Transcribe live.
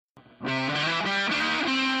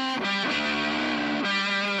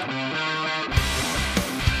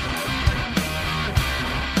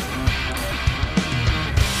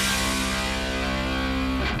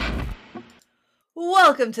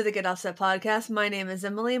Welcome to the Get Offset podcast. My name is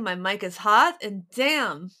Emily. My mic is hot and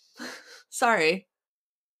damn. Sorry.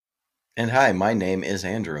 And hi, my name is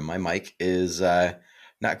Andrew. My mic is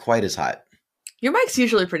not quite as hot. Your mic's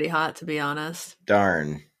usually pretty hot, to be honest.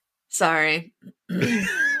 Darn. Sorry.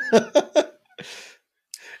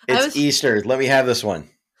 It's Easter. Let me have this one.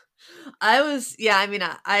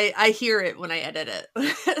 I hear it when I edit it,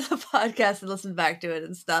 the podcast, and listen back to it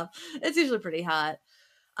and stuff. It's usually pretty hot.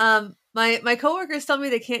 My coworkers tell me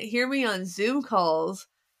they can't hear me on Zoom calls,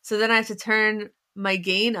 so then I have to turn my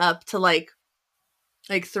gain up to like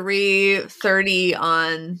 330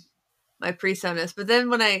 on my PreSonus. But then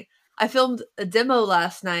when I filmed a demo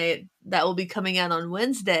last night that will be coming out on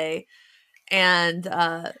Wednesday, and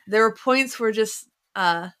there were points where just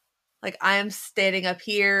like I am standing up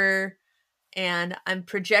here and I'm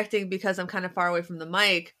projecting because I'm kind of far away from the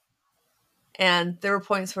mic. And there were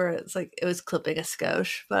points where it's like it was clipping a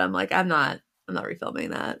skosh, but I'm like, I'm not refilming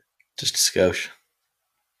that. Just a skosh.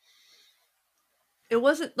 It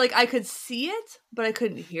wasn't like I could see it, but I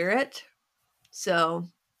couldn't hear it. So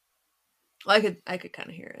I could kind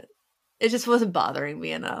of hear it. It just wasn't bothering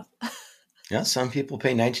me enough. Yeah, some people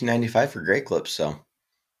pay $19.95 for great clips, so.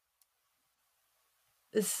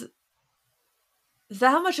 Is that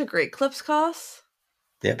how much a great clips costs?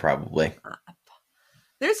 Yeah, probably.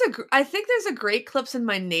 I think there's a Great Clips in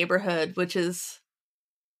my neighborhood, which is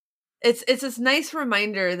it's this nice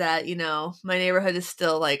reminder that, you know, my neighborhood is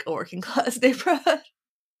still like a working class neighborhood.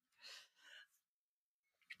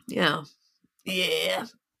 Yeah.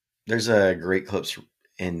 There's a Great Clips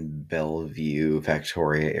in Bellevue,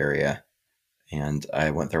 Victoria area, and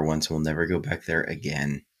I went there once and will never go back there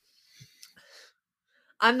again.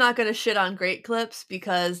 I'm not going to shit on Great Clips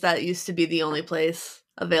because that used to be the only place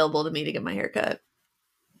available to me to get my hair cut.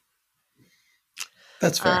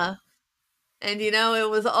 That's fair. And, you know, it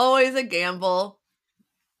was always a gamble.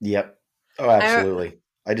 Yep. Oh, absolutely.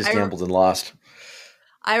 I just gambled and lost.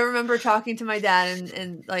 I remember talking to my dad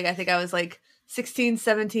and like, I think I was like 16,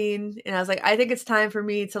 17. And I was like, I think it's time for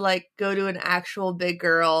me to like go to an actual big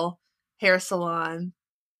girl hair salon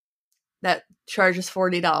that charges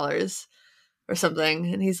 $40 or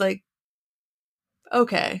something. And he's like,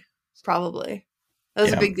 okay, probably. That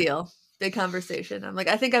was a big deal. Big conversation. I'm like,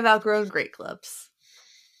 I think I've outgrown Great Clips.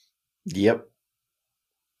 Yep.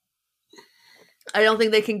 I don't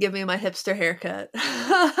think they can give me my hipster haircut. Isn't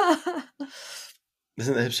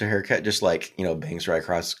the hipster haircut just like, you know, bangs right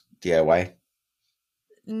across DIY?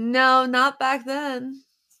 No, not back then.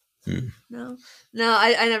 No,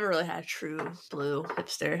 I never really had a true blue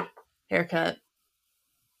hipster haircut.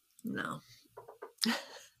 No.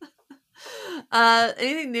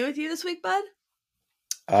 Anything new with you this week, bud?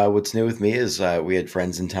 What's new with me is we had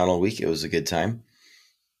friends in town all week. It was a good time.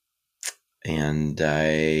 And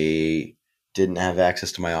I didn't have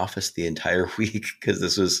access to my office the entire week because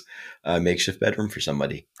this was a makeshift bedroom for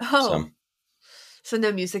somebody. Oh. So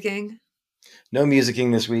no musicking? No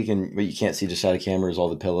musicking this week, and what you can't see just out of camera is all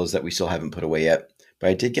the pillows that we still haven't put away yet. But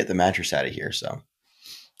I did get the mattress out of here, so.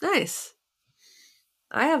 Nice.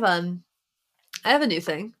 I have a new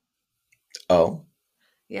thing. Oh?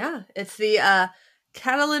 Yeah. It's the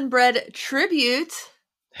Catalan Bread Tribute.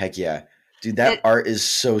 Heck yeah. Dude, that art is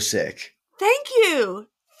so sick. Thank you.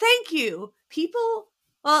 People,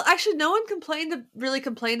 well, actually, no one really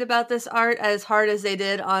complained about this art as hard as they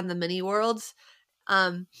did on the mini worlds.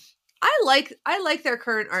 I like their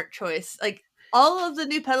current art choice. Like all of the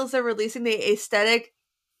new pedals they're releasing, the aesthetic,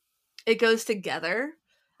 it goes together.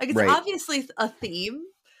 Like it's obviously a theme,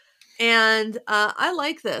 and I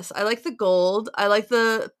like this. I like the gold. I like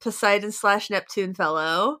the Poseidon / Neptune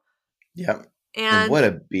fellow. Yep. And what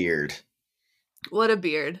a beard. What a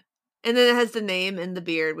beard. And then it has the name in the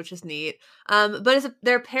beard, which is neat. But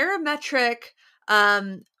they're parametric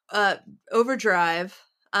overdrive.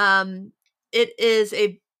 It is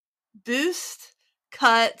a boost,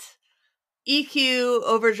 cut, EQ,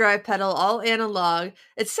 overdrive pedal, all analog.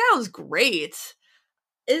 It sounds great.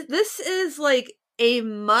 This is like a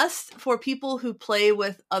must for people who play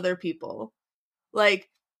with other people. Like,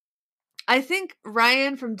 I think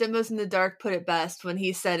Ryan from Demos in the Dark put it best when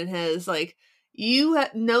he said in his, like, you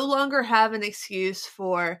no longer have an excuse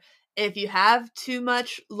for if you have too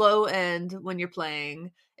much low end when you're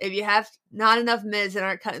playing, if you have not enough mids that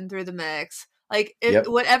aren't cutting through the mix, like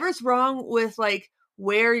whatever's wrong with like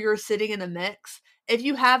where you're sitting in a mix, if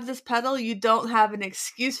you have this pedal, you don't have an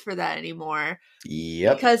excuse for that anymore.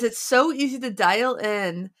 Yep. Because it's so easy to dial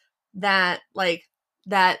in that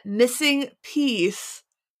missing piece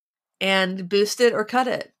and boost it or cut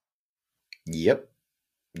it. Yep.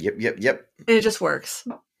 And it just works.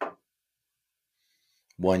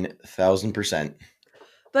 1000%.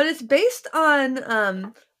 but it's based on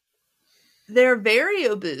their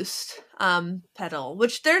Vario Boost pedal,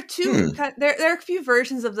 which there are Hmm. there are a few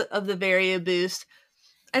versions of the Vario Boost.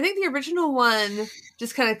 I think the original one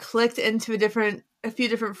just kind of clicked into a few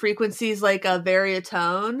different frequencies, like a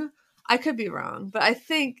variotone. I could be wrong, but I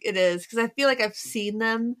think it is because I feel like I've seen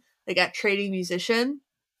them like at Trading Musician.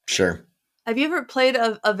 Sure. Have you ever played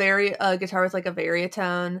a guitar with like a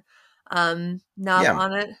variotone knob Yeah.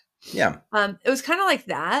 on it? Yeah. It was kind of like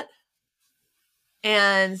that,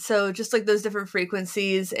 and so just like those different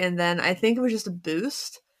frequencies, and then I think it was just a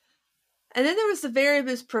boost. And then there was the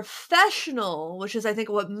Variaboost Professional, which is I think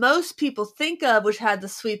what most people think of, which had the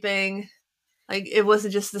sweeping, like it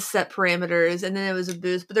wasn't just the set parameters, and then it was a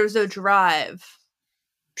boost, but there was no drive.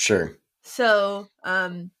 Sure. So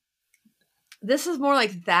this is more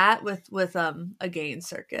like that with a gain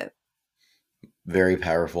circuit. Very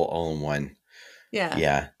powerful all in one. Yeah,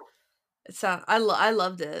 Yeah. I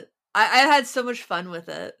loved it. I had so much fun with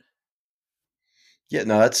it. Yeah,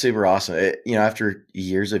 no, that's super awesome. After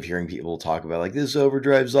years of hearing people talk about like this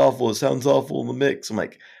overdrive's awful, it sounds awful in the mix. I'm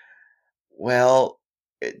like, well,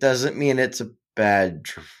 it doesn't mean it's a bad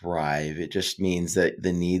drive. It just means that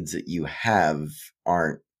the needs that you have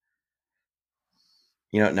aren't.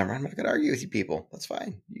 Never. I'm not going to argue with you, people. That's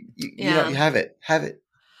fine. You Yeah. have it. Have it.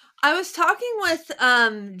 I was talking with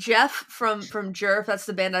Jeff from Jerf. That's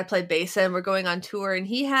the band I play bass in. We're going on tour, and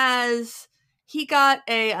he got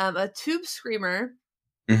a tube screamer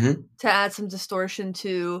Mm-hmm. to add some distortion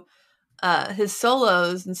to his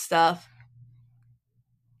solos and stuff.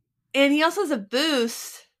 And he also has a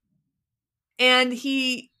boost, and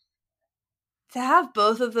he to have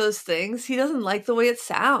both of those things, he doesn't like the way it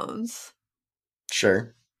sounds.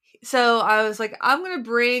 Sure. So I was like, I'm gonna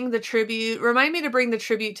bring the tribute. Remind me to bring the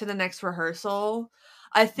tribute to the next rehearsal.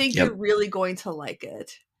 I think you're Yep. really going to like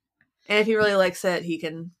it. And if he really likes it, he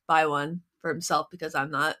can buy one for himself because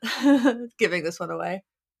I'm not giving this one away.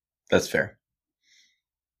 That's fair.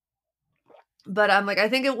 But I'm like, I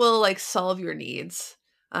think it will like solve your needs.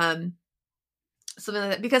 Um Something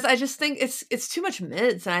like that. Because I just think it's too much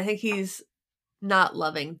mids, and I think he's not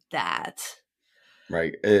loving that.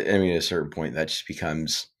 Right. I mean, at a certain point, that just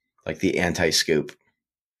becomes like the anti-scoop.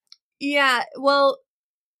 Yeah, well,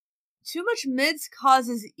 too much mids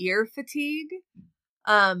causes ear fatigue.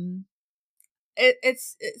 Um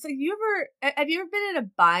it's like have you ever been in a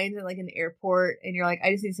bind at like an airport and you're like,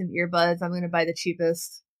 I just need some earbuds, I'm gonna buy the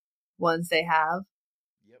cheapest ones they have.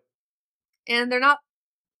 Yep. And they're not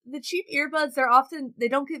the cheap earbuds, they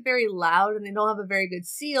don't get very loud and they don't have a very good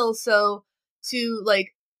seal, so to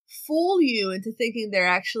like fool you into thinking they're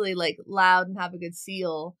actually like loud and have a good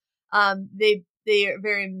seal, they're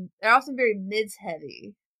often very mids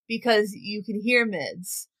heavy because you can hear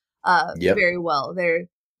mids Yep. very well. They're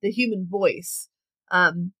the human voice.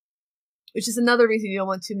 Um which is another reason you don't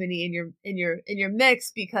want too many in your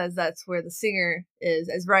mix, because that's where the singer is,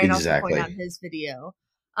 as Ryan also pointed out Exactly. in his video.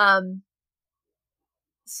 Um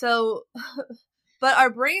so but our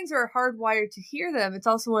brains are hardwired to hear them. It's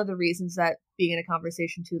also one of the reasons that being in a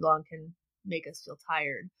conversation too long can make us feel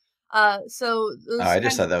tired. So those I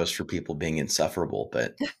just kind thought that was for people being insufferable,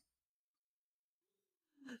 but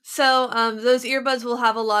So those earbuds will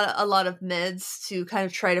have a lot of mids to kind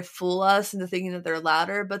of try to fool us into thinking that they're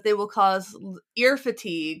louder, but they will cause ear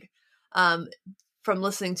fatigue um, from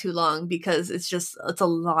listening too long, because it's a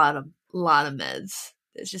lot of mids.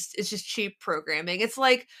 It's just cheap programming. It's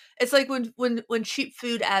like when cheap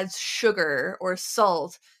food adds sugar or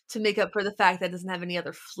salt to make up for the fact that it doesn't have any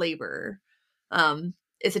other flavor.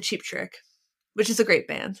 It's a cheap trick, which is a great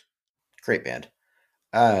band. great band.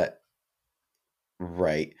 Uh,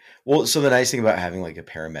 right. Well, so the nice thing about having like a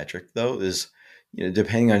parametric though is,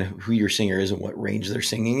 depending on who your singer is and what range they're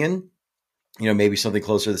singing in, maybe something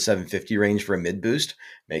closer to the 750 range for a mid boost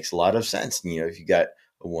makes a lot of sense. And, if you got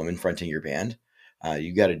a woman fronting your band,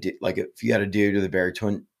 you got to do like if you got a dude with a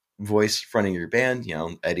baritone voice fronting your band,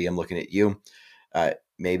 Eddie, I'm looking at you.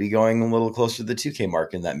 Maybe going a little closer to the 2K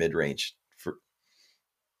mark in that mid range. For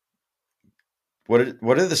what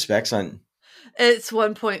are the specs on It's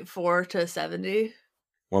 1.4 to 70.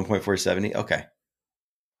 1.470? Okay,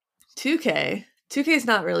 2K. 2K is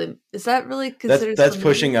not really. Is that really that's considered that's still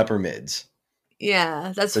pushing mids? upper mids.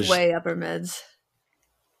 Yeah, that's But just way upper mids.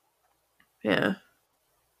 Yeah.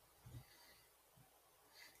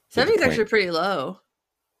 good 70 is actually point. pretty low.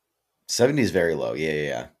 70 is very low. Yeah, yeah,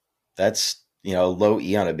 yeah. That's low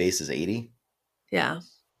E on a bass is 80. Yeah.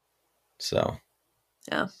 So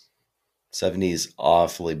Yeah. 70 is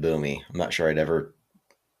awfully boomy. I'm not sure I'd ever.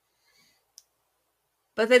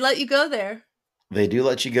 But they let you go there. They do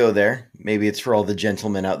let you go there. Maybe it's for all the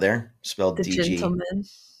gentlemen out there, spelled The DG gentleman.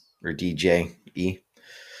 or DJE.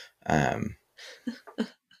 Um,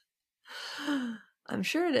 I'm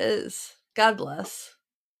sure it is. God bless.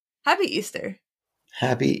 Happy Easter.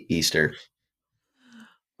 Happy Easter.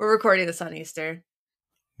 We're recording this on Easter.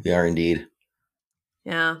 We are indeed.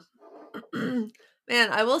 Yeah. Man,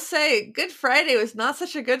 I will say Good Friday was not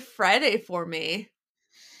such a good Friday for me.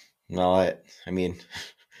 Well, I mean,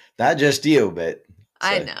 not just you, but it's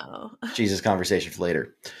I a know. Jesus conversation for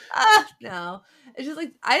later. No. It's just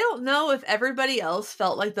like I don't know if everybody else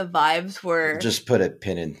felt like the vibes We'll were. just put a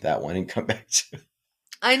pin in that one and come back to it.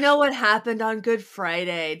 I know what happened on Good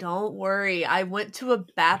Friday. Don't worry. I went to a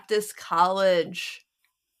Baptist college.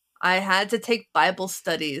 I had to take Bible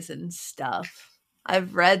studies and stuff.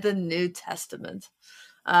 I've read the New Testament.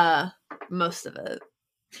 Uh most of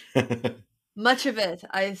it. Much of it.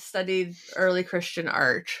 I studied early Christian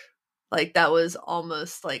art. Like that was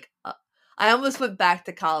almost like I almost went back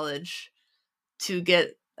to college to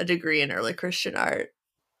get a degree in early Christian art.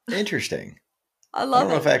 Interesting. I I love don't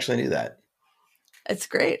know if it. I actually knew that. It's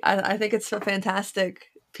great. I think it's a fantastic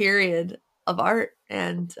period of art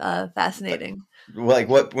and fascinating. Like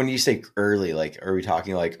what, when you say early, like, are we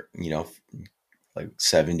talking like, like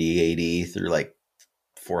 70, 80 through like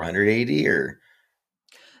 480 or?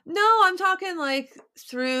 No, I'm talking like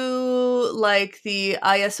through like the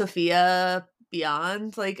Hagia Sophia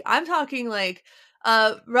beyond. Like I'm talking like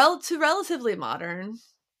relatively modern.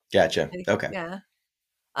 Gotcha. Like, Okay. yeah.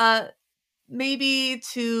 Uh maybe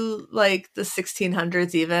to like the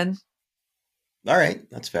 1600s even. All right.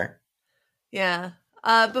 That's fair. Yeah.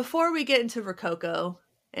 Before we get into Rococo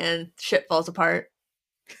and shit falls apart.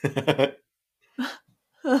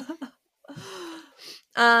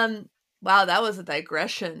 um wow, that was a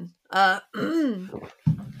digression.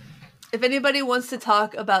 If anybody wants to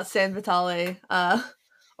talk about San Vitale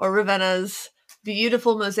or Ravenna's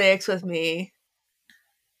beautiful mosaics with me,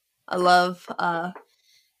 I love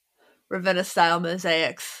Ravenna style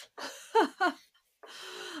mosaics.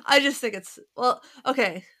 I just think it's well,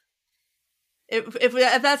 okay. If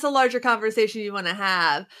that's a larger conversation you want to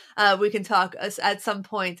have, we can talk at some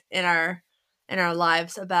point in our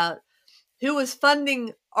lives about who was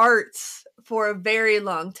funding arts for a very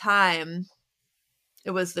long time.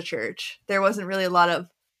 It was the church. There wasn't really a lot of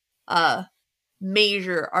uh,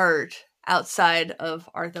 major art outside of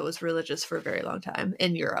art that was religious for a very long time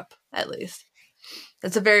in Europe, at least.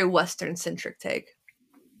 That's a very Western centric take.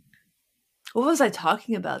 What was I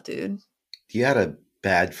talking about, dude? You had a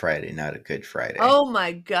bad Friday, not a good Friday. Oh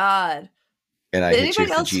my god. And I Did hit you anybody with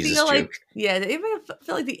the else Jesus feel like joke. yeah, did anybody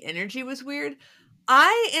feel like the energy was weird?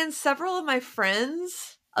 I and several of my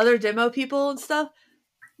friends, other demo people and stuff,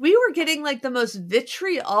 we were getting like the most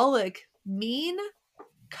vitriolic, mean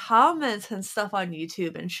comments and stuff on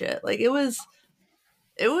YouTube and shit. Like it was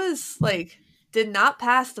like did not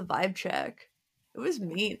pass the vibe check. It was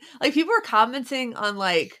mean. Like people were commenting on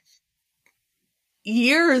like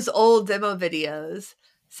years old demo videos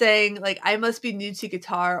saying like I must be new to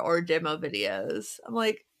guitar or demo videos. I'm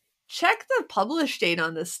like, check the publish date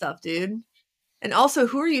on this stuff, dude. And also,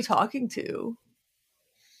 who are you talking to?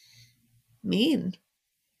 Mean.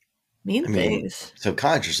 Mean I mean, things.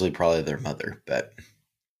 subconsciously, probably their mother, but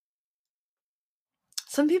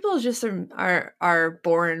Some people just are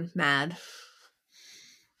born mad.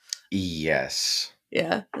 yes.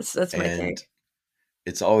 Yeah, that's my And take.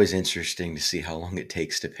 it's always interesting to see how long it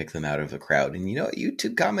takes to pick them out of the crowd. And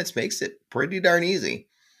YouTube comments makes it pretty darn easy.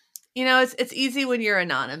 You know, it's easy when you're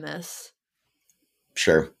anonymous.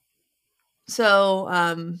 Sure. So,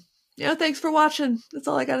 thanks for watching. That's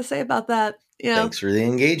all I got to say about that. Thanks for the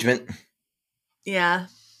engagement. Yeah.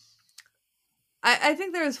 I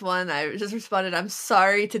think there was one I just responded, I'm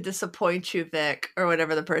sorry to disappoint you, Vic, or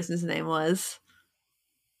whatever the person's name was.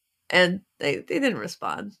 And they didn't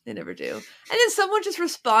respond. They never do. And then someone just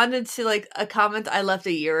responded to like a comment I left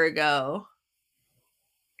a year ago.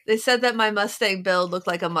 They said that my Mustang build looked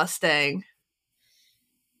like a Mustang.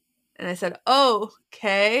 And I said, oh,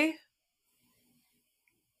 okay.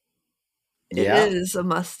 It Yeah. is a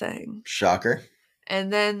Mustang. Shocker.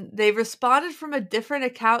 And then they responded from a different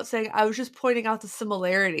account saying, I was just pointing out the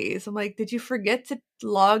similarities. I'm like, did you forget to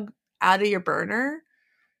log out of your burner?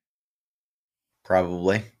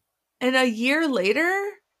 Probably. And a year later,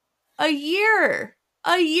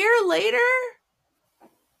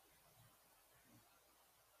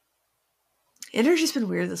 energy's been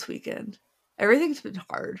weird this weekend. Everything's been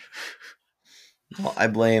hard. Well, I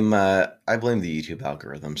blame the YouTube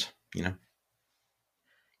algorithms.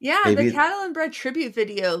 Yeah, the Maybe cattle and bread tribute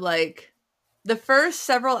video, like the first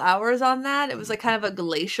several hours on that, it was like kind of a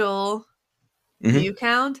glacial Hmm. view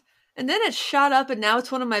count. And then it shot up, and now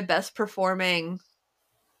it's one of my best performing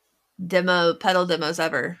pedal demos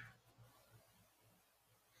ever.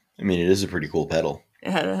 I mean, it is a pretty cool pedal.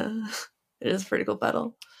 Yeah, it is a pretty cool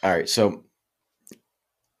pedal. All right, so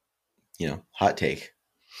hot take,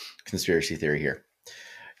 conspiracy theory here.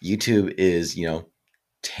 YouTube is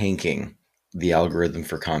tanking the algorithm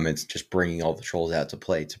for comments, just bringing all the trolls out to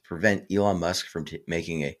play to prevent Elon Musk from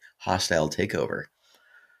making a hostile takeover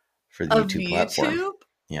for the Of YouTube platform. YouTube,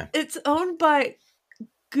 Yeah, it's owned by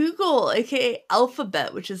Google, aka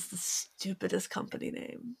Alphabet, which is the stupidest company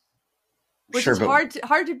name. Which sure, is but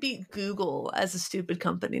hard to beat Google as a stupid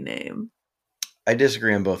company name. I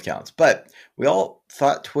disagree on both counts. But we all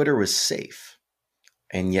thought Twitter was safe,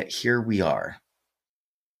 and yet here we are.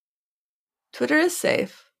 Twitter is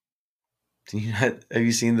safe. Have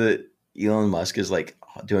you seen that Elon Musk is like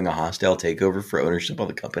doing a hostile takeover for ownership of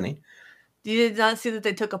the company? You did not see that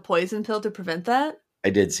they took a poison pill to prevent that? I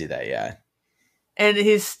did see that, yeah. And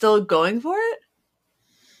he's still going for it?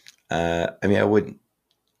 I mean, I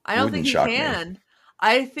it don't think wouldn't he shock me. can.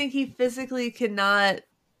 I think he physically cannot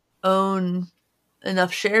own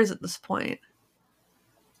enough shares at this point.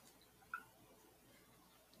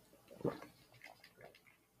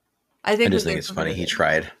 I I think just that think they're it's funny. He prohibited.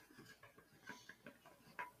 tried.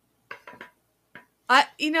 I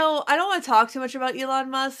don't want to talk too much about Elon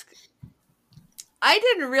Musk. I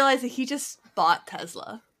didn't realize that he just bought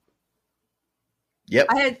Tesla. Yep.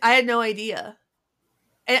 I had no idea.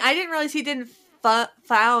 And I didn't realize he didn't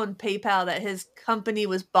found PayPal, that his company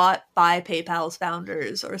was bought by PayPal's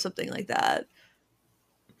founders or something like that.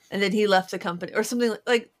 And then he left the company or something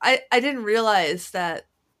like I didn't realize that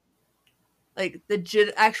like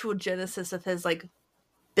the actual genesis of his like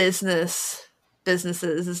businesses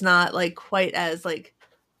is not like quite as like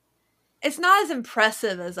it's not as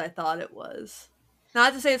impressive as I thought it was.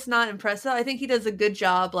 Not to say it's not impressive. I think he does a good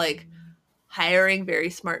job like hiring very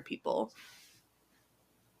smart people.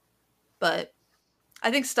 But I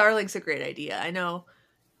think Starlink's a great idea. I know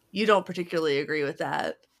you don't particularly agree with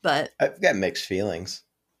that, but I've got mixed feelings.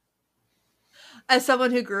 as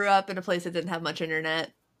someone who grew up in a place that didn't have much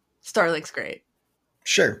internet, Starlink's great.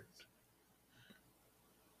 Sure.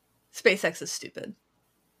 SpaceX is stupid.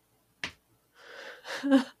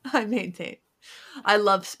 I maintain. I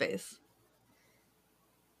love space.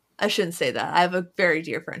 I shouldn't say that. I have a very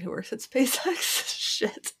dear friend who works at SpaceX.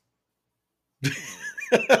 Shit.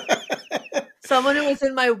 Someone who was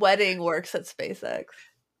in my wedding works at SpaceX.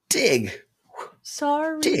 Dig.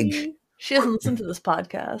 Sorry. She doesn't listen to this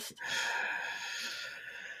podcast.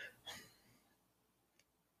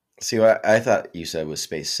 See, what I thought you said was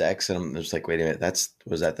SpaceX, and I'm just like, wait a minute,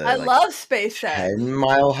 was that the I like love SpaceX.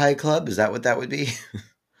 10-mile high club? Is that what that would be?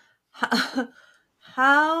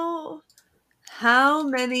 How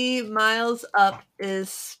many miles up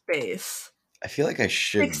is space? I feel like I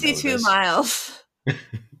should know 62 this. miles.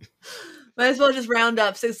 Might as well just round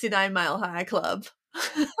up 69-mile high club.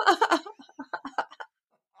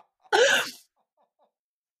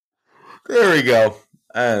 There we go.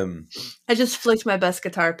 I just flicked my best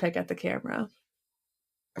guitar pick at the camera.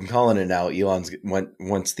 I'm calling it now. Elon's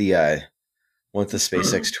once the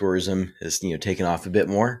SpaceX tourism is taken off a bit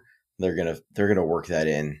more, they're gonna work that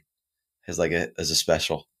in as as a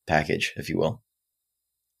special package, if you will.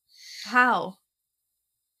 How?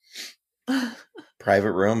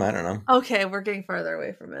 Private room. I don't know. Okay, we're getting farther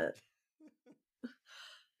away from it.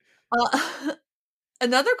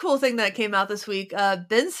 Another cool thing that came out this week,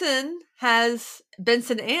 Benson has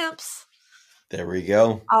Benson amps. There we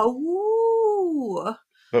go. Oh,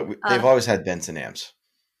 But they've always had Benson amps.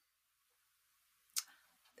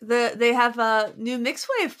 they have new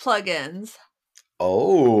Mixwave plugins.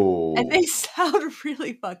 Oh, And they sound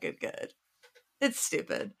really fucking good. It's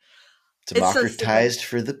stupid. democratized It's so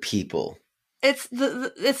for the people. It's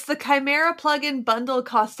the Chimera plugin bundle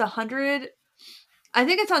costs 100. I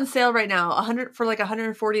think it's on sale right now. 100 for like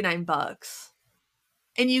 $149,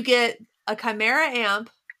 and you get a Chimera amp.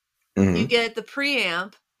 Mm-hmm. You get the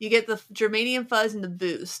preamp. You get the germanium fuzz and the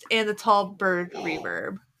boost and the tall bird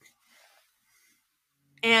reverb.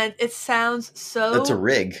 And it sounds so. That's a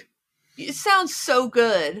rig. It sounds so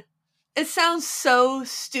good. It sounds so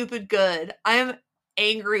stupid good. I am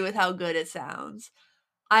angry with how good it sounds.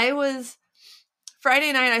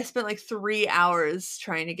 Friday night, I spent like 3 hours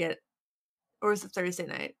trying to get, or was it Thursday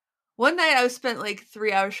night? One night I spent like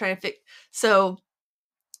 3 hours trying to fix. So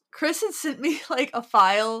Chris had sent me like a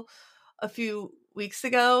file a few weeks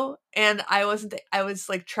ago, and I was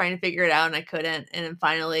like trying to figure it out and I couldn't. And then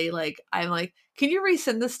finally, like, I'm like, can you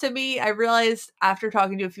resend this to me? I realized after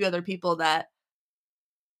talking to a few other people that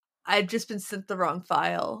I'd just been sent the wrong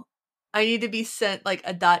file. I need to be sent like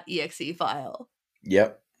a .exe file.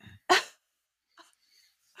 Yep.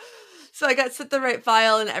 So I got sent the right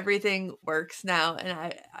file and everything works now. And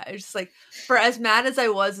I just like, for as mad as I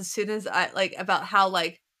was as soon as I like about how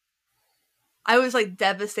like I was like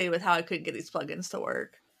devastated with how I couldn't get these plugins to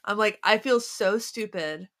work. I'm like, I feel so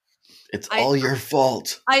stupid. It's I all your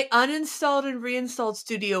fault. I uninstalled and reinstalled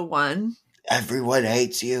Studio One, Everyone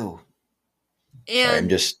hates you. Sorry, I'm and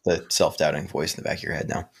just the self doubting voice in the back of your head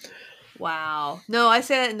now. wow, no, I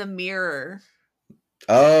say that in the mirror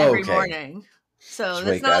Oh, every okay. morning. So Just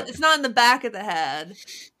that's wake not up. it's not in the back of the head.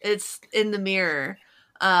 It's in the mirror.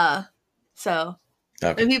 Uh so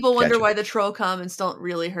Okay. and people wonder Gotcha. why the troll comments don't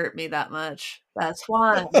really hurt me that much. That's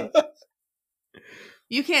why.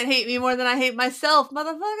 You can't hate me more than I hate myself,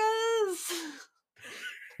 motherfuckers.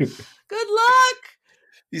 Good luck.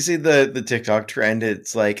 You see the TikTok trend?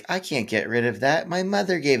 It's like, I can't get rid of that. My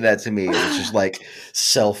mother gave that to me. And it's just like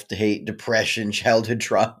self hate, depression, childhood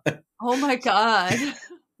trauma. Oh my god.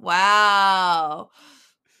 Wow.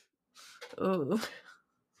 Ooh.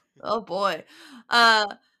 Oh boy.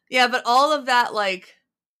 Uh yeah, but all of that like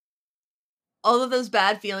all of those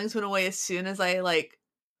bad feelings went away as soon as I like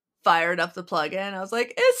fired up the plugin. I was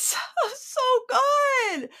like, it sounds so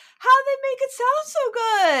good. How they make it sound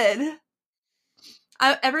so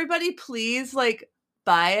good? Everybody please like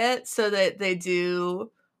buy it so that they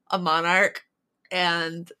do a monarch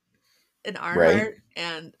and an Right? Arnhart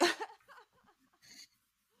and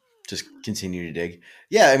Just continue to dig.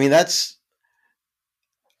 Yeah, I mean, that's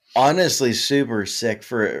honestly super sick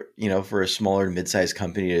for, for a smaller mid-sized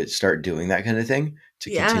company to start doing that kind of thing,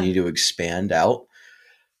 to yeah. continue to expand out.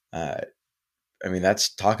 Uh, I mean,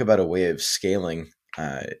 that's talk about a way of scaling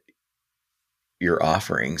your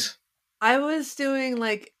offerings. I was doing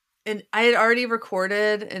like and I had already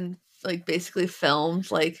recorded and like basically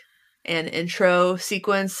filmed like an intro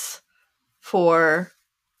sequence for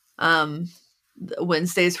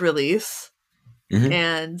Wednesday's release, Hmm.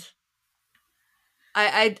 and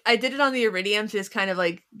I did it on the Iridium to just kind of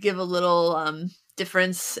like give a little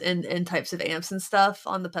difference in types of amps and stuff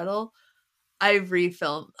on the pedal. I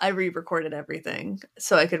re-recorded everything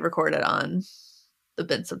so I could record it on the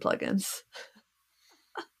Benson plugins.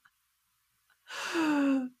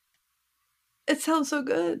 It sounds so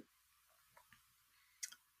good.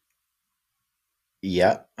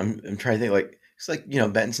 Yeah, I'm trying to think, like, it's like,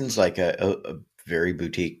 Benson's like a very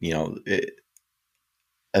boutique,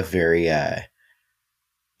 a very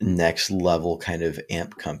next level kind of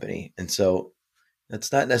amp company. And so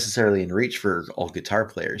that's not necessarily in reach for all guitar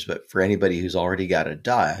players, but for anybody who's already got a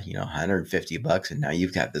DAW, $150, and now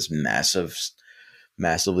you've got this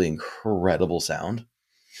massively incredible sound.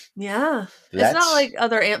 Yeah. It's not That's like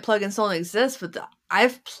other amp plugins don't exist, but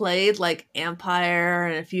I've played like Ampire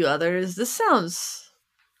and a few others. This sounds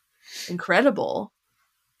incredible.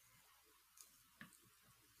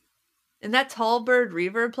 And that Tallbird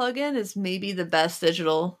reverb plugin is maybe the best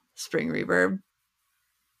digital spring reverb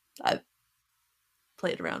I've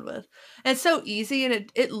played around with. And it's so easy and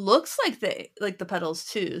it looks like the pedals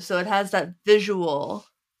too. So it has that visual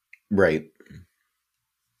right.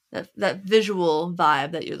 that visual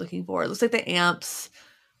vibe that you're looking for. It looks like the amps.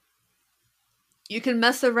 You can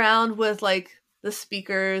mess around with like the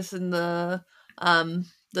speakers and the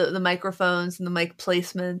microphones and the mic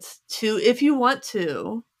placements too if you want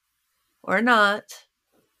to or not.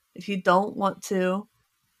 If you don't want to,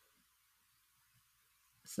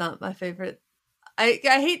 it's not my favorite. I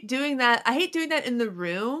hate doing that. I hate doing that in the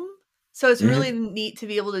room. So it's really Hmm. neat to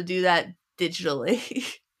be able to do that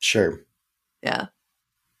digitally. Sure. Yeah.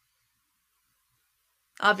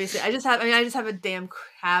 Obviously, I just have a damn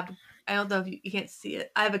cab. I don't know if you can't see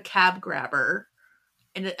it. I have a cab grabber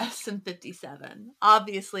and an SM57.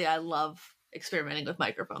 Obviously, I love experimenting with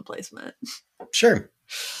microphone placement. Sure.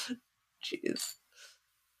 Jeez.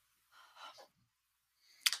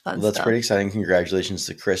 Fun Well, that's stuff. pretty exciting. Congratulations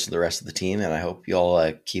to Chris and the rest of the team, and I hope you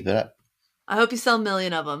all keep it up, I hope you sell a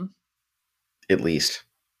million of them. at least.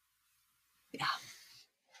 Yeah.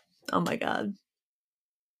 Oh my god.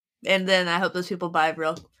 And then I hope those people buy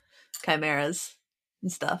real chimeras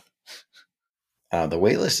and stuff. The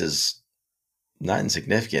wait list is not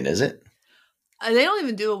insignificant, is it? They don't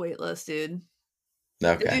even do a wait list, dude.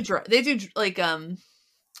 Okay. They do like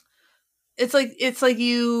it's like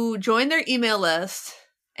you join their email list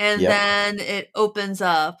and Yep. then it opens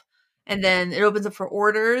up and then it opens up for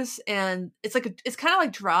orders and it's kind of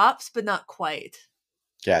like drops but not quite.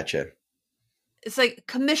 Gotcha. It's like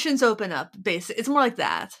commissions open up basic. It's more like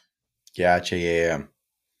that. Gotcha. Yeah, yeah. That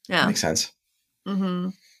Yeah. makes sense.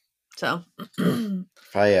 Mhm. So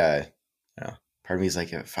If I, part of me is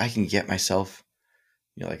like, if I can get myself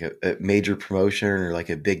like a major promotion or like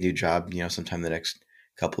a big new job, sometime in the next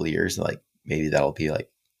couple of years, like maybe that'll be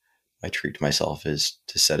like my treat to myself is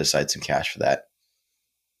to set aside some cash for that.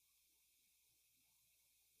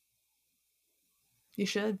 You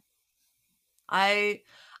should. I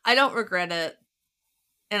I don't regret it,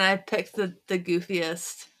 and I picked the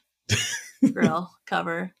goofiest grill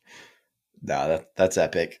cover. No, that's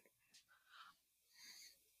epic.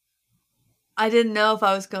 I didn't know if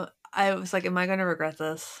I was going. I was like, am I going to regret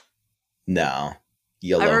this? No,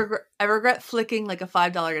 YOLO. I regret flicking like a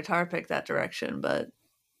 $5 guitar pick that direction, but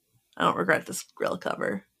I don't regret this grill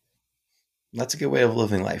cover. That's a good way of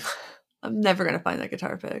living life. I'm never going to find that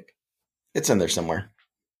guitar pick. It's in there somewhere.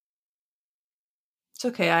 It's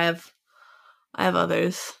okay. I have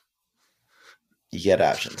others. You get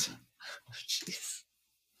options. Jeez.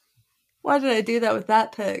 Why did I do that with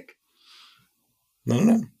that pick? I don't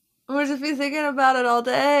know. I'm going to be thinking about it all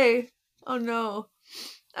day. Oh no.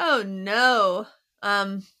 Oh no.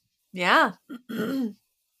 Yeah.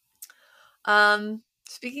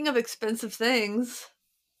 Speaking of expensive things,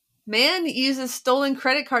 man uses stolen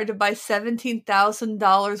credit card to buy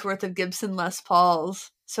 $17,000 worth of Gibson Les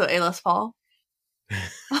Pauls. So a Les Paul.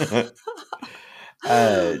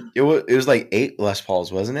 It was like 8 Les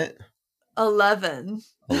Pauls, wasn't it? 11.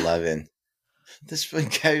 11. This one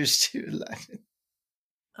goes to 11.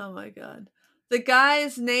 Oh my god. The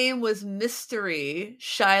guy's name was Mystery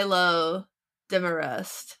Shiloh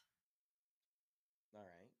Demarest. All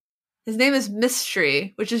right. His name is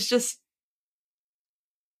Mystery, which is just.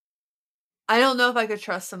 I don't know if I could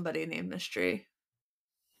trust somebody named Mystery.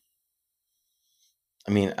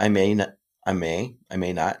 I mean, I may not. I may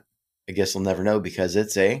not. I guess I'll never know because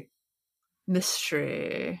it's a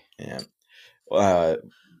Mystery. yeah.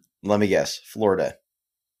 Let me guess, Florida.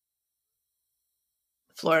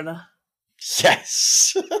 Florida.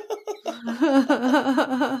 Yes.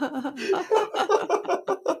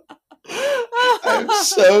 I'm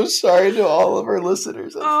so sorry to all of our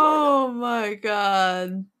listeners. Oh my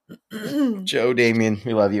god. Joe, Damien,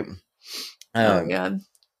 we love you. Oh my god.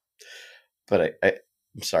 But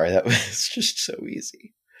I'm sorry, that was just so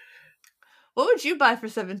easy. What would you buy for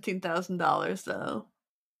 $17,000 though?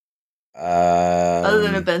 Other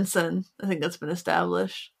than a Benson, I think that's been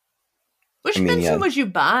established. Which Benson would you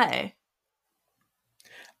buy?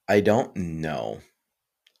 I don't know.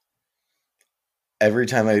 Every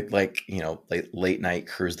time I late night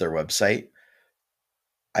cruise their website,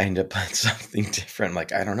 I end up buying something different. I'm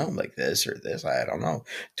like, I don't know, like this or this. I don't know.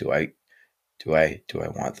 Do I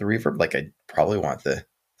want the reverb? Like I probably want the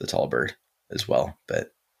tall bird as well.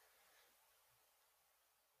 But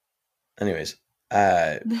anyways,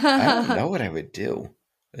 I don't know what I would do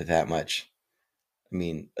with that much. I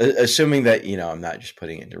mean, assuming that, I'm not just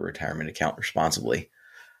putting it into a retirement account responsibly.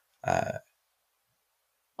 Well,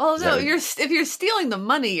 no, if you're stealing the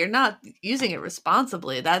money, you're not using it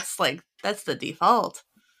responsibly. That's the default.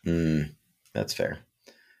 That's fair.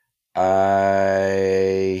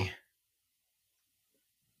 I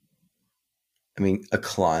mean, a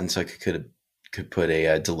Klon, so I could put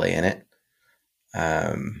a delay in it.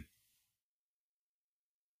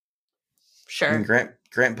 Sure. I mean, Grant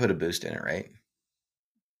put a boost in it, right?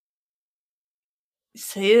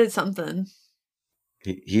 So he did something.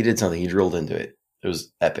 He did something. He drilled into it. It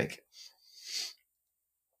was epic.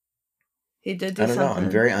 He did do I don't something. know. I'm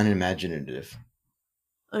very unimaginative.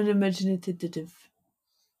 Unimaginative.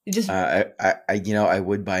 You just. I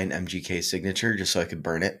would buy an MGK signature just so I could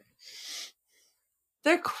burn it.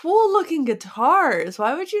 They're cool looking guitars.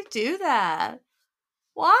 Why would you do that?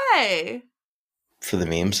 Why? For the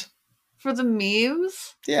memes. For the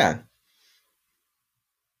memes? Yeah.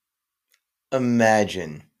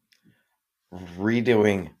 Imagine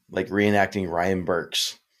reenacting Ryan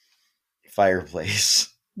Burke's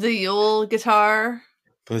Fireplace. The Yule guitar.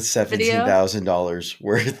 With $17,000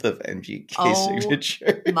 worth of MGK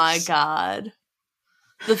signatures. Oh my god.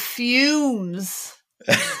 The fumes.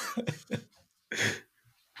 It'd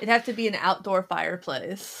have to be an outdoor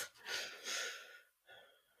fireplace.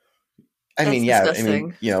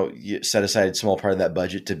 Disgusting. You set aside a small part of that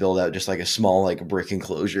budget to build out just like a small like brick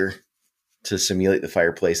enclosure to simulate the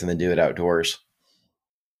fireplace and then do it outdoors.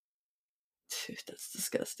 Dude, that's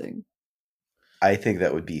disgusting. I think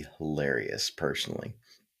that would be hilarious, personally.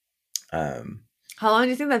 How long do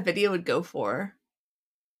you think that video would go for?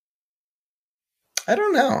 I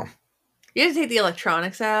don't know. You have to take the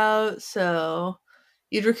electronics out, so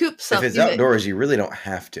you'd recoup some. If it's outdoors, you really don't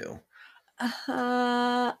have to.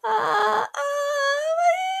 But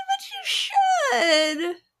you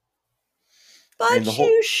should.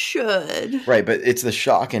 You should. Right, but it's the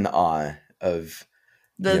shock and awe of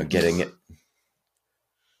getting it.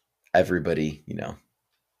 everybody,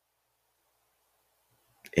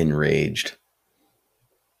 enraged.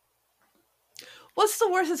 What's the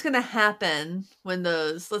worst that's going to happen when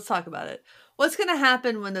let's talk about it. What's going to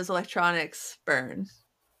happen when those electronics burn?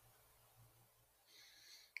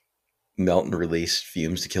 Melt and release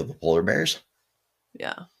fumes to kill the polar bears.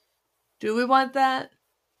 Yeah. Do we want that?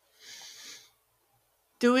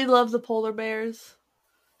 Do we love the polar bears?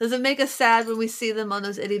 Does it make us sad when we see them on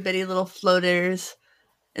those itty bitty little floaters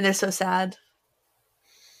and they're so sad?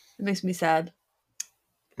 It makes me sad.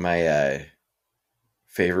 My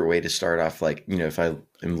favorite way to start off, like, if I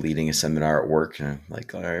am leading a seminar at work and I'm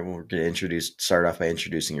like, all right, well, we're going to start off by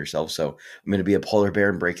introducing yourself. So I'm going to be a polar bear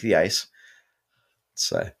and break the ice.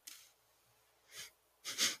 So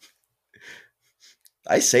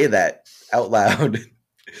I say that out loud.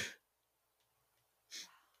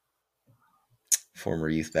 Former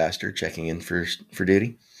youth pastor checking in for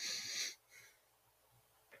duty.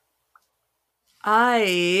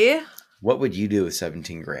 What would you do with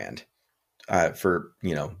 17 grand for,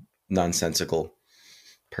 nonsensical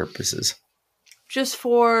purposes? Just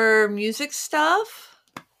for music stuff?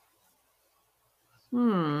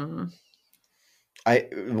 One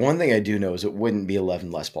thing I do know is it wouldn't be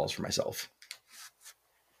 11 Les Pauls for myself.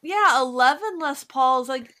 Yeah, 11 Les Pauls,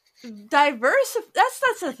 like,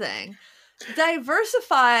 that's the thing.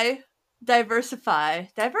 Diversify.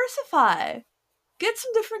 Get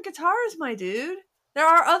some different guitars, my dude. There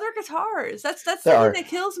are other guitars. That's the thing that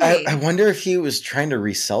kills me. I wonder if he was trying to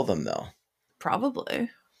resell them, though. Probably.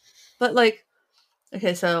 But, like,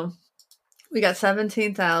 okay, so we got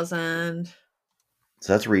 17,000.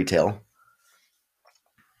 So that's retail.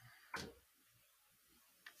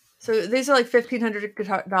 So these are like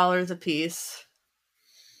 $1,500 a piece.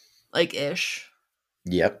 Like, ish.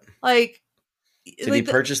 Yep. Like, did he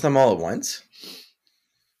purchase them all at once?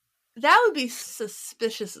 That would be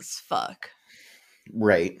suspicious as fuck.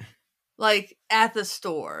 Right. Like, at the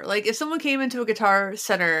store. Like, if someone came into a Guitar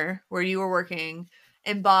Center where you were working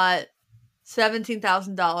and bought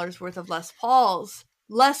 $17,000 worth of Les Pauls,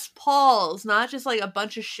 not just like a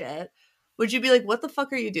bunch of shit, would you be like, what the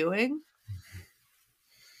fuck are you doing?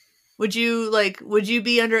 Would you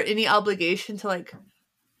be under any obligation to, like,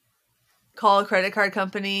 call a credit card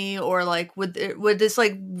company, or like would this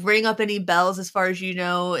like ring up any bells as far as you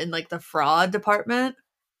know in like the fraud department?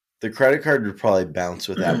 The credit card would probably bounce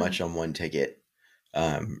with that much on one ticket,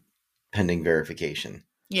 pending verification.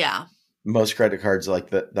 Yeah. Most credit cards,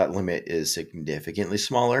 like that limit is significantly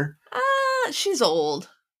smaller. She's old.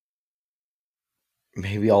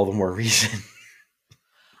 Maybe all the more reason.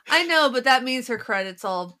 I know, but that means her credit's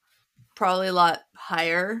all probably a lot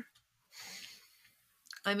higher.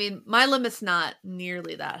 I mean, my limit's not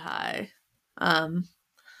nearly that high. I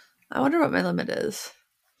wonder what my limit is.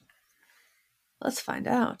 Let's find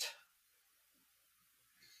out.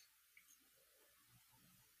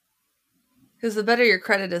 Because the better your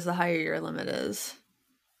credit is, the higher your limit is.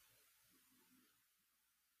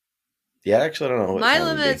 Yeah, actually, I don't know.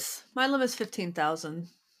 My limit's 15,000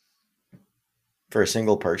 for a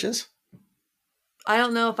single purchase. I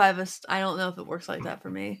don't know if I don't know if it works like that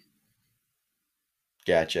for me.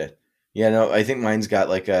 Gotcha. Yeah, no, I think mine's got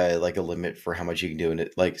like a limit for how much you can do in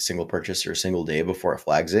it, like single purchase or a single day before it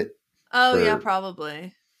flags it. Oh, yeah,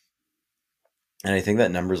 probably. And I think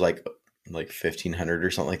that number's like 1,500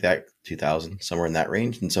 or something like that, 2,000, somewhere in that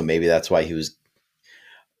range. And so maybe that's why he was.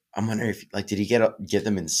 I'm wondering if, like, did he get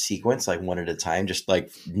them in sequence, like one at a time, just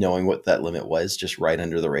like knowing what that limit was, just right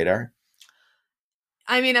under the radar?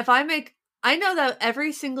 I mean, I know that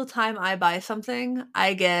every single time I buy something,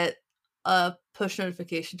 I get a push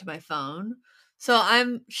notification to my phone. So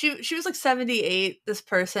she was like 78, this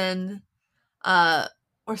person, or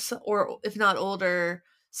if not older.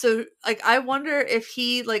 So, like, I wonder if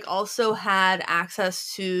he, like, also had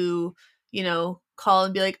access to, call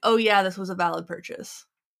and be like, oh yeah, this was a valid purchase.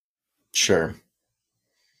 Sure.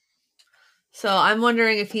 So I'm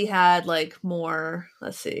wondering if he had, like, more,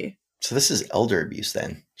 let's see. So this is elder abuse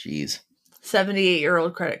then. Jeez.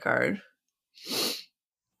 78-year-old credit card.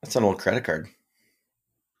 That's an old credit card.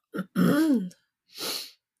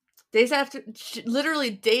 Literally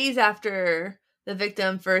days after the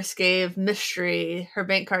victim first gave Mystery her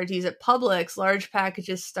bank card to use at Publix, large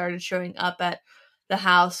packages started showing up at the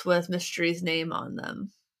house with Mystery's name on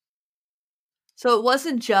them. So it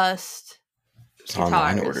wasn't just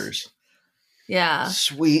online orders. Yeah.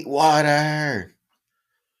 Sweetwater.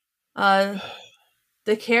 The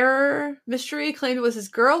carer, Mystery, claimed it was his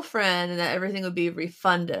girlfriend and that everything would be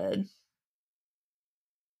refunded.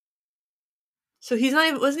 So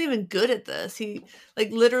wasn't even good at this. He, like,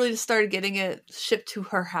 literally just started getting it shipped to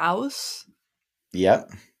her house. Yep.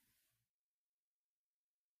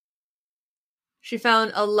 She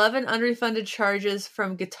found 11 unrefunded charges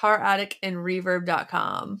from Guitar Addict and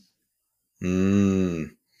Reverb.com.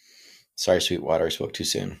 Sorry, Sweetwater, I spoke too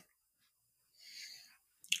soon.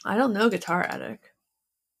 I don't know Guitar Addict.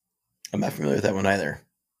 I'm not familiar with that one either.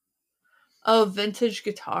 Oh, vintage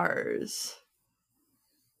guitars.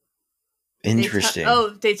 Interesting.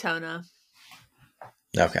 Daytona.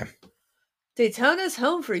 Okay. Daytona's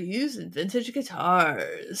home for used and vintage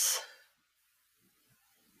guitars.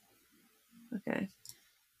 Okay.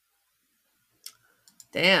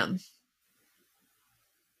 Damn.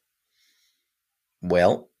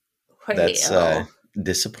 Well, that's Well.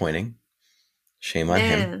 disappointing. Shame on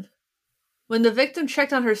him. Man. When the victim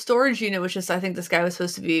checked on her storage unit, which is I think this guy was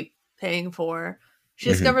supposed to be paying for, she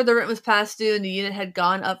discovered the rent was past due and the unit had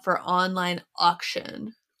gone up for online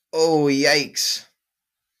auction. Oh, yikes.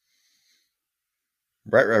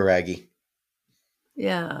 Raggy.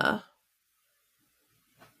 Yeah.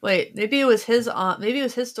 Wait, maybe it was his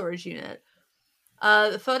storage unit.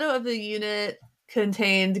 The photo of the unit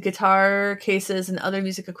contained guitar cases and other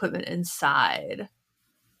music equipment inside.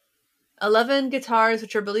 11 guitars,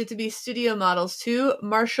 which are believed to be studio models, 2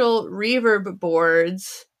 Marshall reverb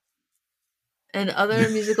boards, and other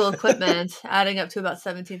musical equipment, adding up to about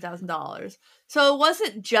 $17,000. So it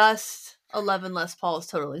wasn't just 11 Les Pauls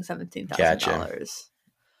totaling $17,000. Gotcha.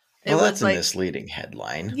 It Well, was that's a misleading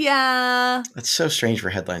headline. Yeah. That's so strange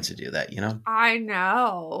for headlines to do that, you know? I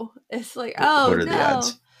know. It's like, What are the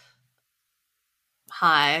odds?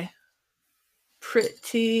 High.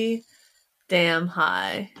 Pretty damn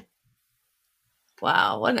high.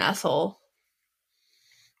 Wow, what an asshole.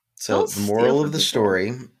 So Don't the moral of the people.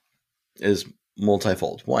 story is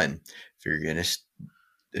multifold. 1, if you're gonna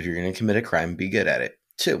commit a crime, be good at it.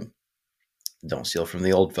 2, don't steal from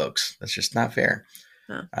the old folks. That's just not fair.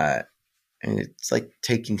 Huh. And it's like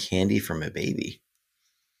taking candy from a baby,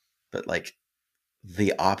 but like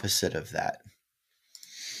the opposite of that.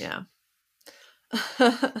 Yeah.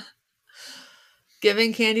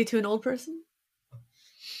 Giving candy to an old person?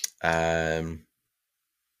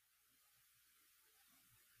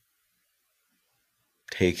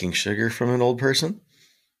 Taking sugar from an old person?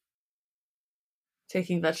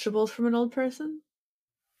 Taking vegetables from an old person?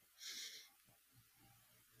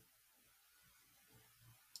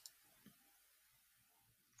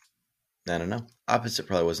 I don't know. Opposite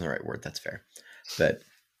probably wasn't the right word. That's fair. But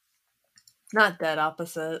not dead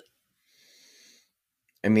opposite.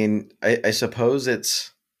 I mean, I suppose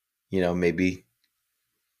it's, maybe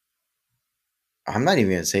I'm not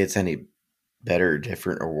even going to say it's any better,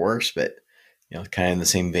 different, or worse, but, kind of in the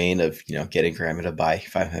same vein of, getting grandma to buy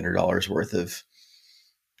 $500 worth of,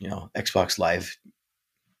 Xbox Live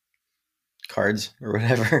cards or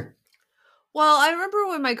whatever. Well, I remember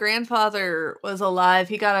when my grandfather was alive,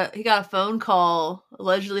 he got a phone call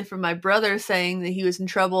allegedly from my brother saying that he was in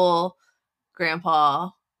trouble. Grandpa,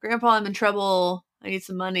 I'm in trouble. I need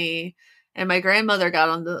some money. And my grandmother got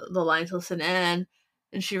on the line to listen in,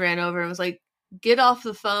 and she ran over and was like, "Get off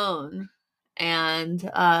the phone." And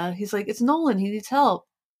he's like, "It's Nolan. He needs help."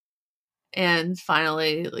 And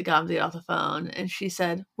finally, got him to get off the phone. And she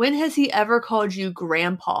said, "When has he ever called you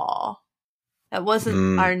Grandpa? That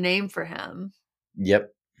wasn't our name for him."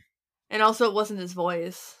 Yep. And also, it wasn't his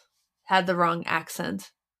voice. Had the wrong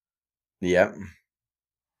accent. Yep.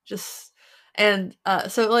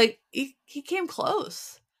 So he came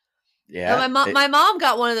close. Yeah. My mom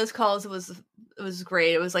got one of those calls. It was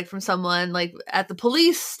great. It was like from someone like at the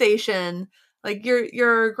police station. Like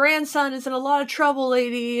your grandson is in a lot of trouble,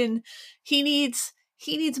 lady, and he needs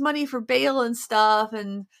money for bail and stuff.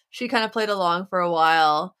 And she kind of played along for a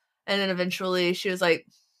while, and then eventually she was like,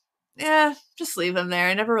 "Yeah, just leave him there.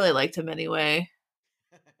 I never really liked him anyway."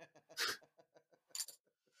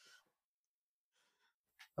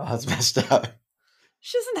 Oh, that's messed up.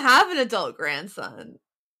 She doesn't have an adult grandson.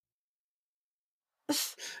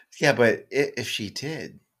 Yeah, but if she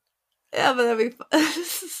did. Yeah, but that'd be fun.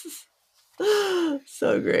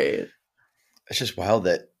 So great. It's just wild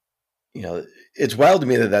that, it's wild to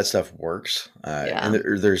me that stuff works. Yeah. And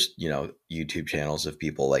there's, YouTube channels of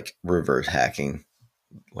people like reverse hacking,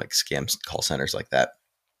 like scams, call centers like that,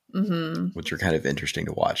 which are kind of interesting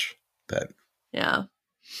to watch. But yeah.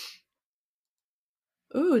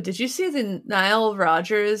 Ooh, did you see the Nile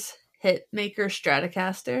Rodgers Hitmaker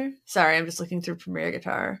Stratocaster? Sorry, I'm just looking through Premiere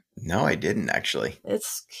Guitar. No, I didn't actually.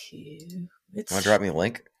 It's cute. Want to drop me a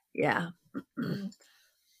link? Yeah.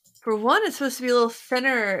 For one, it's supposed to be a little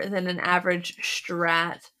thinner than an average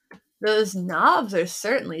Strat. Those knobs are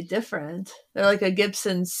certainly different. They're like a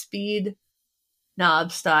Gibson Speed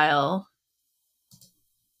knob style.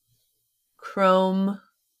 Chrome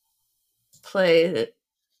plate.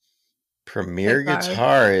 Premier pick guard.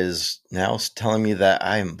 Guitar is now telling me that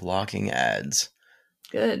I am blocking ads,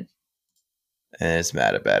 Good. and it's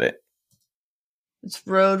mad about it. It's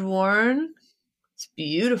road worn. It's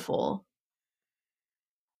beautiful.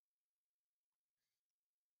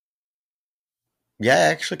 Yeah, I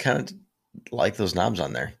actually kind of like those knobs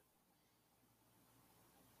on there.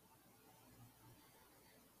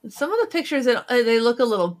 Some of the pictures, they look a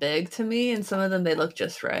little big to me, and some of them, they look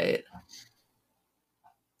just right.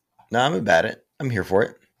 No, I'm about it. I'm here for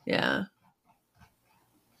it. Yeah.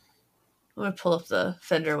 I'm going to pull up the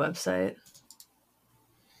Fender website.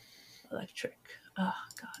 Electric. Oh,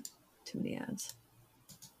 God. Too many ads.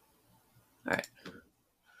 All right.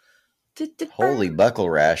 Holy buckle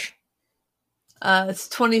rash. It's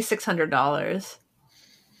 $2,600.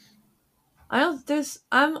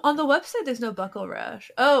 I'm on the website, there's no buckle rash.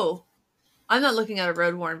 Oh, I'm not looking at a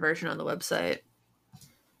road worn version on the website.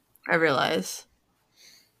 I realize.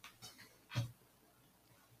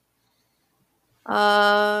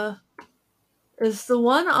 Uh, is the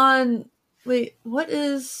one on, wait, what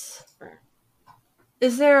is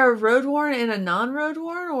there a road worn and a non-road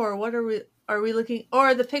worn, or what are we looking, or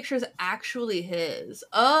are the pictures actually his?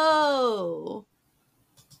 Oh,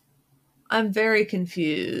 I'm very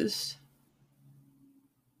confused.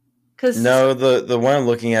 Cause No, the one I'm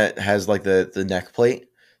looking at has like the neck plate. It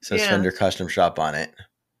says yeah, Fender Custom Shop on it.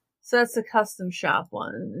 so that's the custom shop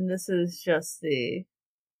one, and this is just the.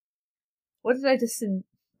 What did I just send?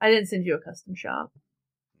 I didn't send you a custom shop.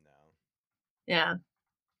 No. Yeah,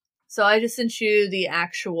 so I just sent you the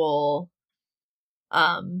actual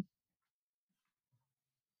um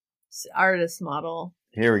artist model.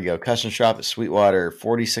 Here we go. Custom Shop at Sweetwater,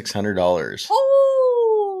 $4,600.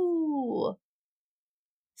 Oh,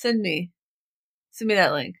 send me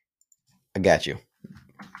that link. I got you.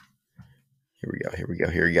 Here we go. Here we go.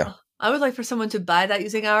 Here we go. I would like for someone to buy that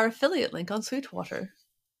using our affiliate link on Sweetwater.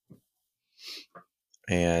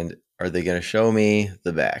 And are they going to show me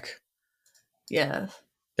the back? Yes.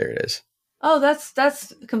 There it is. Oh,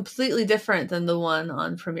 that's completely different than the one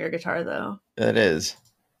on Premier Guitar, though. That is.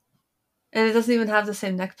 And it doesn't even have the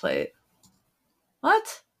same neck plate.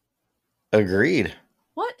 What? Agreed.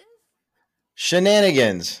 What?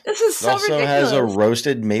 Shenanigans. This is It so also ridiculous. has a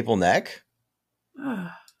roasted maple neck.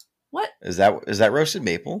 What? Is that roasted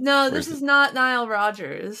maple? No, this is not Nile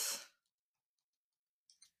Rodgers.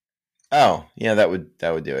 Oh, yeah, that would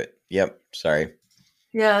do it. Yep. Sorry.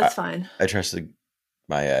 Yeah, that's fine. I trusted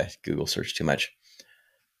my Google search too much.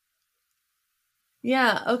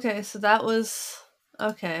 Yeah, okay, so that was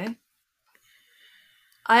okay.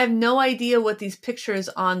 I have no idea what these pictures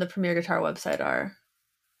on the Premier Guitar website are.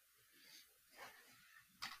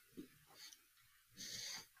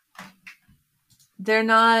 They're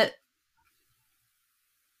not.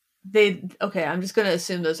 Okay, I'm just going to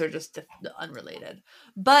assume those are just unrelated.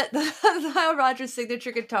 But the Nile Rodgers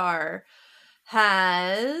signature guitar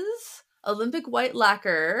has Olympic white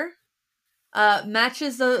lacquer,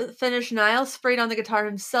 matches the finish Nile sprayed on the guitar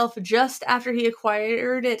himself just after he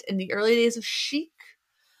acquired it in the early days of Chic.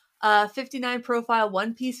 59 profile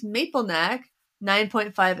one-piece maple neck,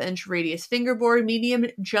 9.5-inch radius fingerboard, medium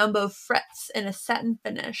jumbo frets, and a satin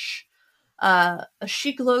finish. A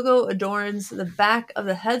Chic logo adorns the back of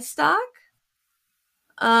the headstock.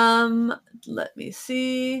 Let me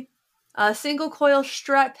see. Single coil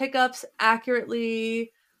Strat pickups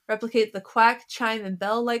accurately replicate the quack, chime, and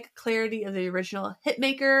bell-like clarity of the original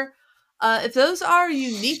Hitmaker. If those are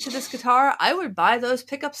unique to this guitar, I would buy those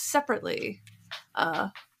pickups separately.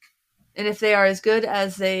 And if they are as good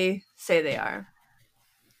as they say they are.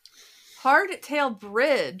 Hardtail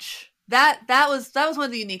bridge. That was one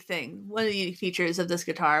of the unique features of this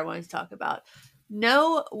guitar I wanted to talk about.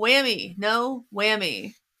 No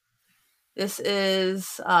whammy. This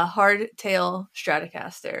is a hardtail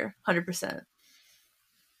Stratocaster, 100%.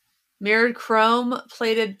 Mirrored chrome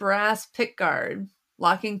plated brass pickguard,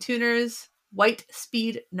 locking tuners, white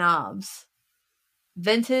speed knobs.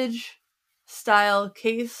 Vintage style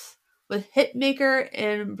case with Hitmaker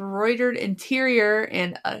embroidered interior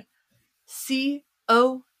and a COA.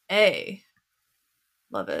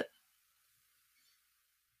 Love it.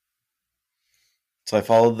 So I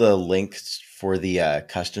followed the links for the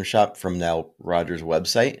custom shop from Nile Rodgers'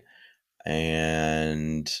 website,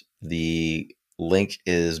 and the link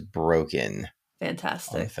is broken.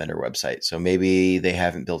 Fantastic. On the Fender website. So maybe they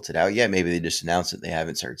haven't built it out yet. Maybe they just announced that they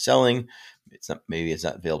haven't started selling. Maybe it's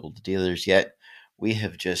not available to dealers yet. We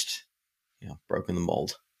have just, broken the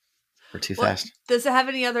mold. We're too fast. Does it have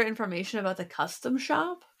any other information about the custom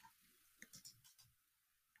shop?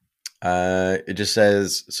 It just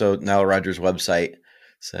says, so Nile Rodgers' website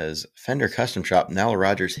Says Fender Custom Shop, Nile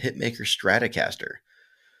Rodgers Hitmaker Stratocaster.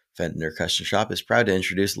 Fender Custom Shop is proud to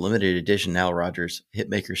introduce limited edition Nile Rodgers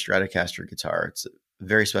Hitmaker Stratocaster guitar. It's a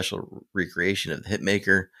very special recreation of the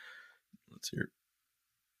Hitmaker. Let's see.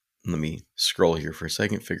 Let me scroll here for a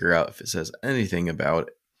second, figure out if it says anything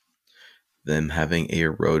about them having a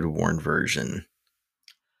road-worn version.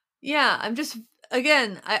 Yeah, I'm just,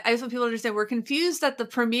 again, I just want people to understand we're confused that the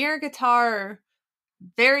Premier guitar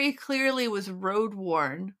very clearly was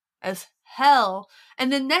road-worn as hell,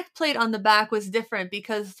 and the neck plate on the back was different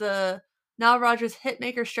because the Nile Rodgers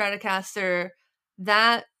Hitmaker Stratocaster,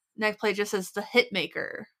 that neck plate just says the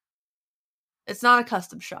Hitmaker. It's not a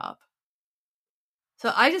custom shop.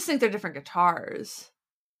 So I just think they're different guitars.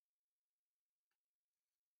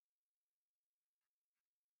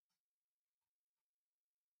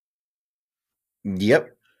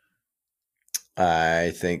 Yep.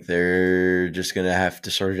 I think they're just going to have to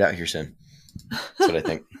sort it out here soon. That's what I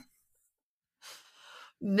think.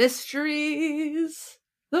 Mysteries.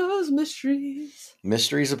 Those mysteries.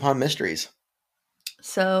 Mysteries upon mysteries.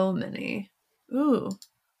 So many. Ooh.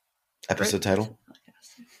 Episode title.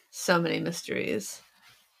 So many mysteries.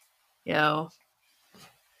 Yo.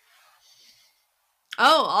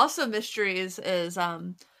 Oh, also mysteries is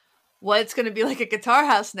what's going to be like a Guitar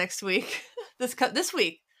House next week. this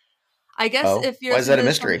week. I guess if you're why is that a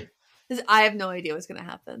mystery? I have no idea what's going to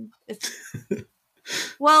happen. It's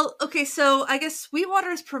well, okay, so I guess Sweetwater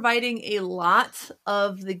is providing a lot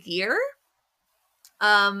of the gear.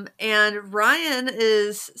 And Ryan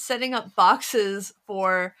is setting up boxes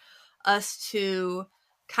for us to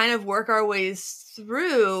kind of work our ways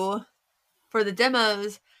through for the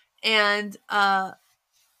demos. And I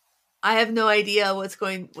have no idea what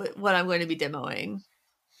I'm going to be demoing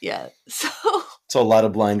yet. So a lot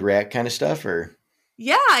of blind react kind of stuff, or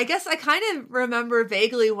yeah, I guess I kind of remember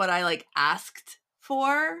vaguely what I like asked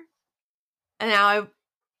for, and now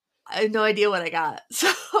I have no idea what I got.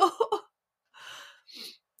 So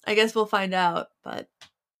I guess we'll find out. But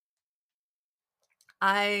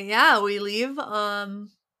we leave the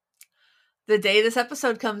day this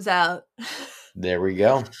episode comes out. There we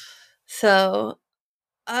go. So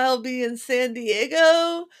I'll be in San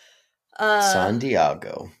Diego. San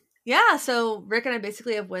Diego. Yeah, so Rick and I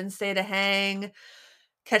basically have Wednesday to hang,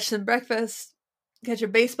 catch some breakfast, catch a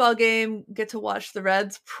baseball game, get to watch the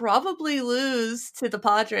Reds probably lose to the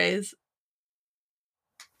Padres.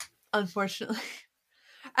 Unfortunately.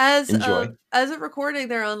 Enjoy. As of recording,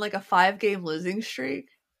 they're on like a 5-game losing streak.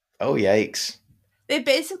 Oh, yikes. They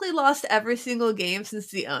basically lost every single game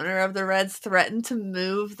since the owner of the Reds threatened to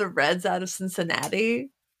move the Reds out of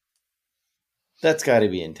Cincinnati. That's got to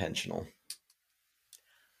be intentional.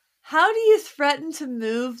 How do you threaten to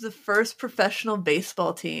move the first professional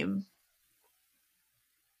baseball team?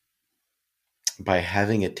 By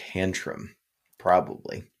having a tantrum,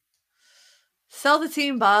 probably. Sell the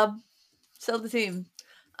team, Bob. Sell the team.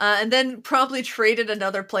 And then promptly traded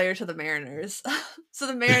another player to the Mariners. So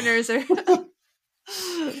the Mariners are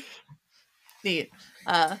neat.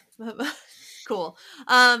 Cool. Guess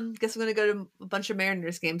I'm gonna go to a bunch of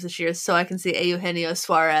Mariners games this year so I can see Eugenio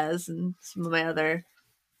Suarez and some of my other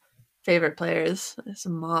favorite players.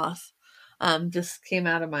 Some moth. Just came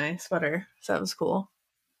out of my sweater, so that was cool.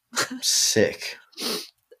 Sick.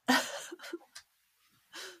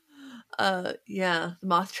 Yeah, the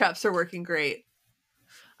moth traps are working great.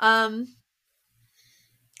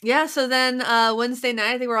 Yeah, so then Wednesday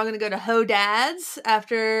night, I think we're all going to go to Ho Dad's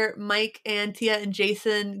after Mike and Tia and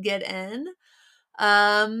Jason get in.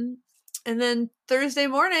 And then Thursday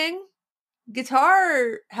morning,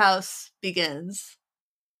 Guitar House begins.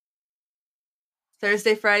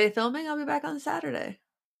 Thursday, Friday filming. I'll be back on Saturday.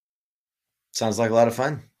 Sounds like a lot of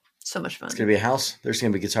fun. So much fun. It's going to be a house. There's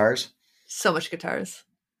going to be guitars. So much guitars.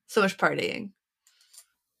 So much partying.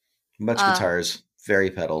 Much guitars.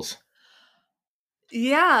 Very pedals.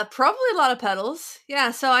 Yeah, probably a lot of pedals.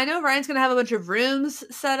 Yeah, so I know Ryan's going to have a bunch of rooms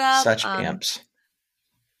set up. Such amps.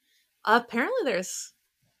 Apparently there's...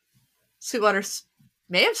 Sweetwater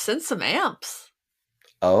may have sent some amps.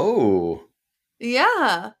 Oh.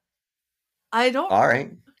 Yeah. I don't... All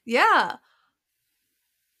right. Yeah.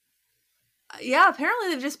 Yeah, apparently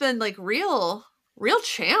they've just been like real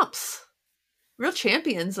champs. Real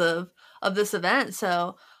champions of this event.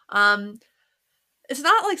 So, it's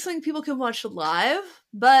not like something people can watch live,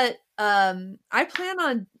 but I plan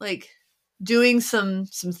on like doing some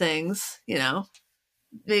things, you know.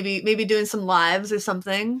 Maybe doing some lives or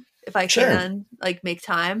something if I can, like make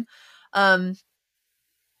time.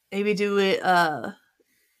 Maybe do it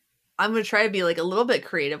I'm going to try to be like a little bit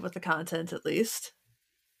creative with the content at least.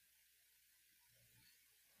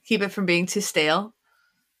 Keep it from being too stale.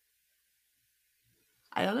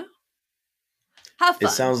 I don't know. Have It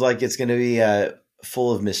fun. sounds like it's going to be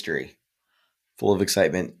full of mystery, full of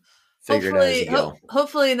excitement. Figure it out as Hopefully, you go.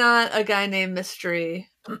 hopefully not a guy named Mystery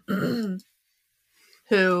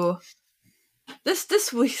who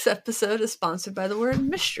this week's episode is sponsored by the word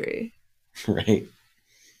mystery. Right.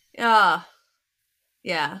 Yeah.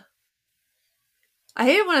 Yeah. I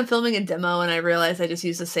hate it when I'm filming a demo and I realize I just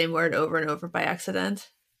use the same word over and over by accident.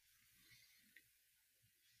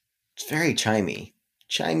 It's very chimey.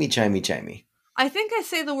 Chimey, chimey, chimey. I think I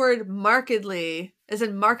say the word markedly, as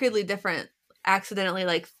in markedly different, accidentally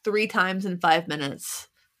like 3 times in 5 minutes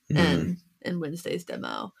Mm. in Wednesday's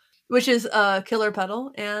demo, which is a killer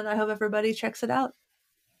pedal, and I hope everybody checks it out.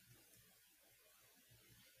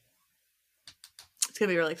 It's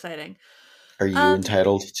gonna be really exciting. Are you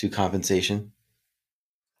entitled to compensation?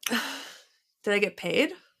 Did I get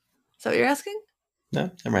paid? Is that what you're asking?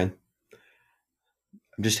 No, never mind.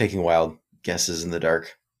 I'm just taking wild guesses in the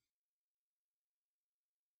dark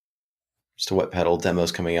as to what pedal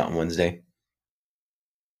demo's coming out on Wednesday.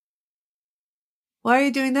 Why are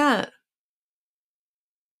you doing that?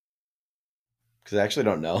 Because I actually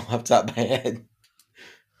don't know off the top of my head.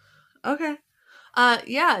 Okay.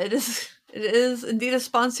 Yeah, it is. It is indeed a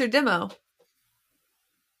sponsored demo.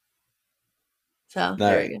 So All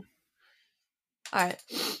there right. we go. All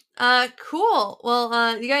right. Cool.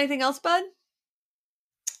 Well, you got anything else, bud?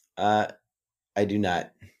 I do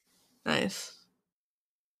not. Nice.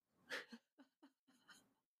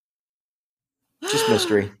 Just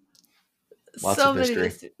mystery. Lots So of many mystery.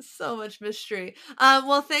 mystery, so much mystery.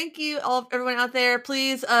 Well, thank you all, everyone out there.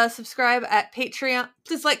 Please subscribe at Patreon.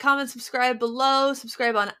 Please like, comment, subscribe below.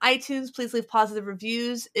 Subscribe on iTunes. Please leave positive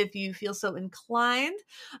reviews if you feel so inclined.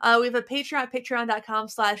 We have a Patreon,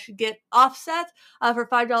 patreon.com/getoffset. For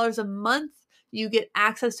 $5 a month, you get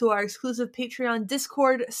access to our exclusive Patreon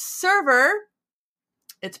Discord server.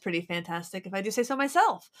 It's pretty fantastic, if I do say so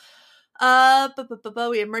myself. We have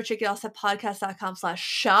merch at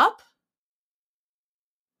getoffsetpodcast.com/shop.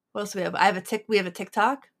 What else do we have? We have a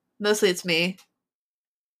TikTok. Mostly it's me.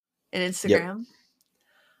 An Yep. Instagram.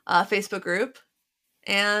 Facebook group.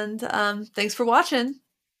 And thanks for watching.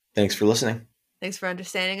 Thanks for listening. Thanks for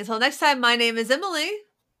understanding. Until next time, my name is Emily.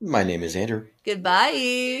 My name is Andrew.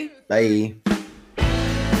 Goodbye. Bye.